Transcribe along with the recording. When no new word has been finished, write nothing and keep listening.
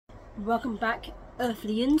Welcome back,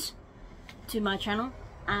 Earthlians, to my channel,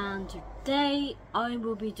 and today I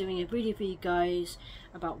will be doing a video for you guys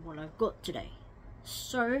about what I've got today.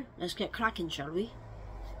 So let's get cracking, shall we?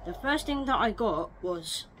 The first thing that I got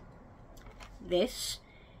was this.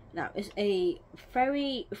 Now it's a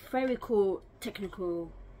very cool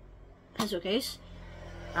technical pencil case,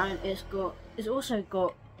 and it's also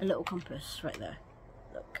got a little compass right there.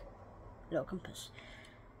 Look, little compass.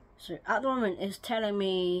 So at the moment it's telling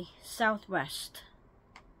me southwest.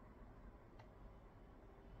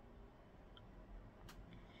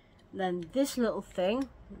 Then this little thing,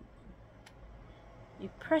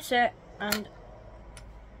 you press it and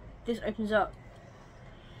this opens up.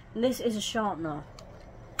 And this is a sharpener.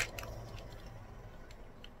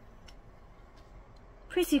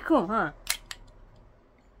 Pretty cool, huh?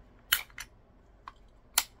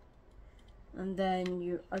 And then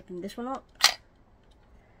you open this one up.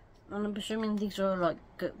 And I'm assuming these are like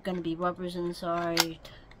going to be rubbers inside.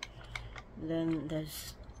 Then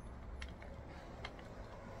there's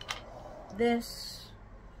this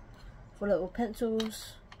for little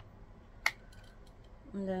pencils.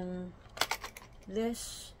 And then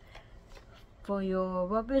this for your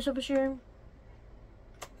rubbers, I presume.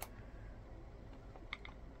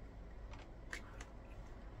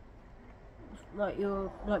 Like your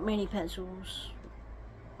mini pencils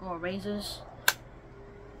or razors.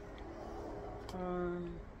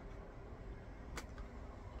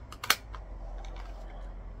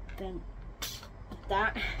 Then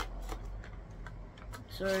that.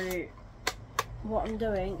 So what I'm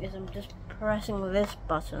doing is I'm just pressing this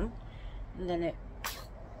button, and then it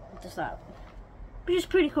does that, which is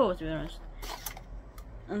pretty cool, to be honest.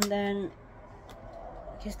 And then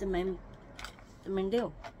here's the main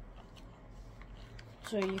deal.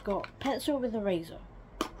 So you got pencil with a razor,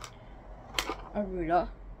 a ruler,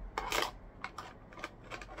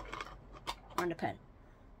 and a pen.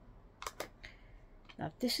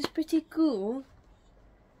 Now this is pretty cool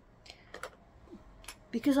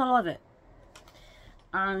because I love it,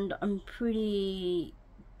 and I'm pretty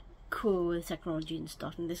cool with technology and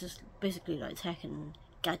stuff, and this is basically like tech and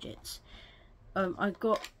gadgets. I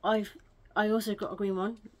also got a green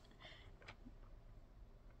one,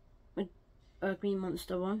 a green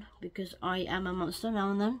monster one, because I am a monster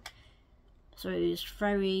now and then, so it's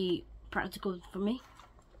very practical for me.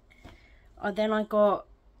 Then I got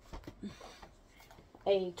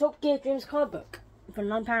a Top Gear Dreams card book for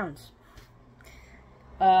 £9.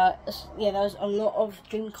 Yeah, there's a lot of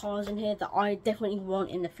dream cars in here that I definitely want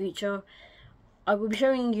in the future. I will be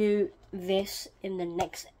showing you this in the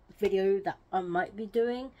next video that I might be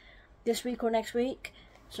doing this week or next week,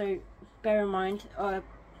 so bear in mind.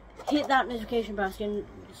 Hit that notification bell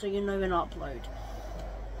so you know when I upload.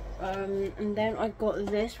 And then I got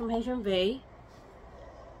this from HMV,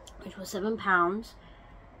 which was £7,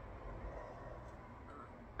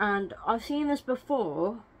 and I've seen this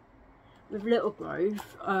before with Little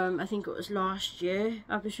Grove. I think it was last year,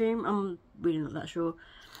 I presume. I'm really not that sure.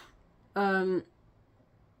 And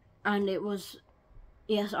it was,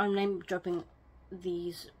 yes, I'm name dropping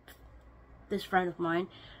this friend of mine,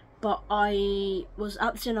 but I was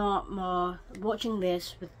at the cinema watching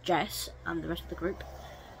this with Jess and the rest of the group.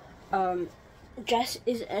 Jess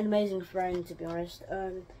is an amazing friend, to be honest.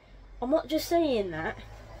 I'm not just saying that.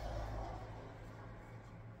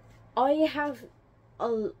 I have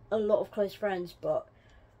a lot of close friends, but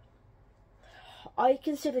I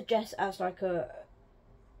consider Jess as like a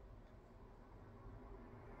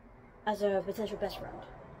potential best friend,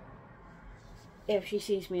 if she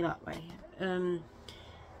sees me that way.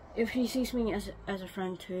 If she sees me as a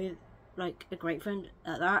friend too, like a great friend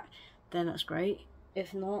at that, then that's great.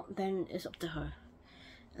 If not, then it's up to her.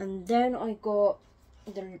 And then I got,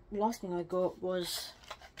 the last thing I got was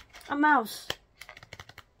a mouse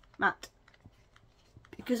mat,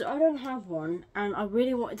 because I don't have one and I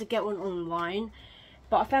really wanted to get one online,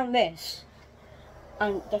 but I found this,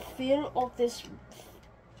 and the feel of this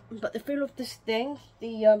thing,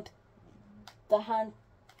 the hand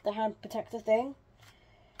protector thing,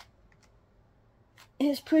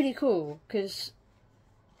 is pretty cool, because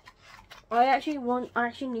I actually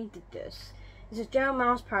needed this. It's a gel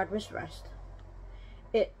mouse pad wrist rest.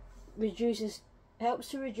 It helps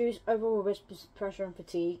to reduce overall wrist pressure and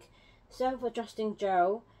fatigue. Self-adjusting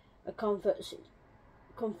gel conforms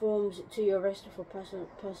to your wrist for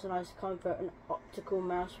personalized comfort and optical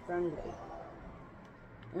mouse friendly.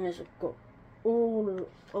 And it's got all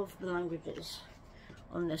of the languages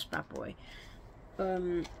on this bad boy.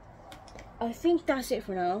 I think that's it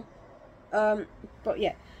for now. But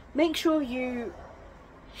yeah, make sure you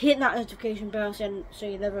hit that notification bell so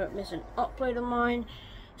you never miss an upload of mine.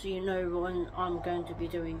 so you know when I'm going to be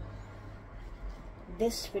doing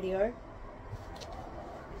this video.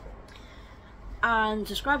 And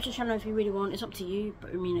subscribe to the channel if you really want. It's up to you, but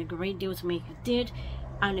it would mean a great deal to me if you did,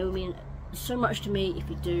 and it would mean so much to me if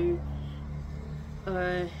you do.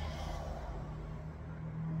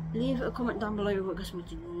 Leave a comment down below what you want me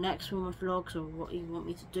to do next for my vlogs, or what you want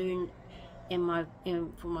me to do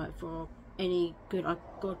for any good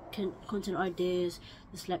content ideas.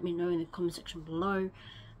 Just let me know in the comment section below.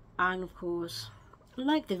 And of course,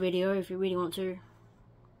 like the video if you really want to.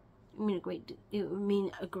 It would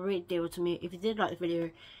mean a great deal to me if you did like the video.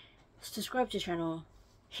 Subscribe to the channel,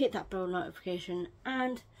 hit that bell notification,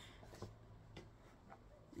 and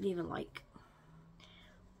leave a like.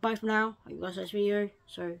 Bye for now. I hope you guys like this video.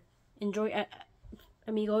 So enjoy it,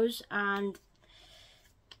 amigos, and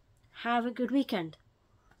have a good weekend.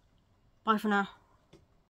 Bye for now.